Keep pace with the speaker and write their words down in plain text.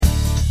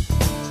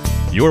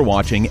You're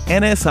watching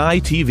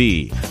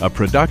NSI-TV, a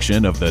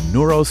production of the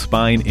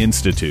Neurospine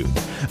Institute.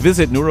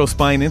 Visit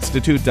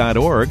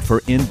neurospineinstitute.org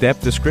for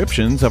in-depth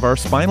descriptions of our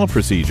spinal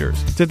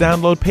procedures, to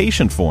download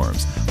patient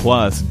forms.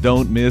 Plus,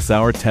 don't miss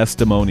our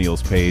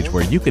testimonials page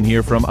where you can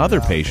hear from other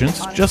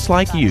patients just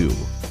like you.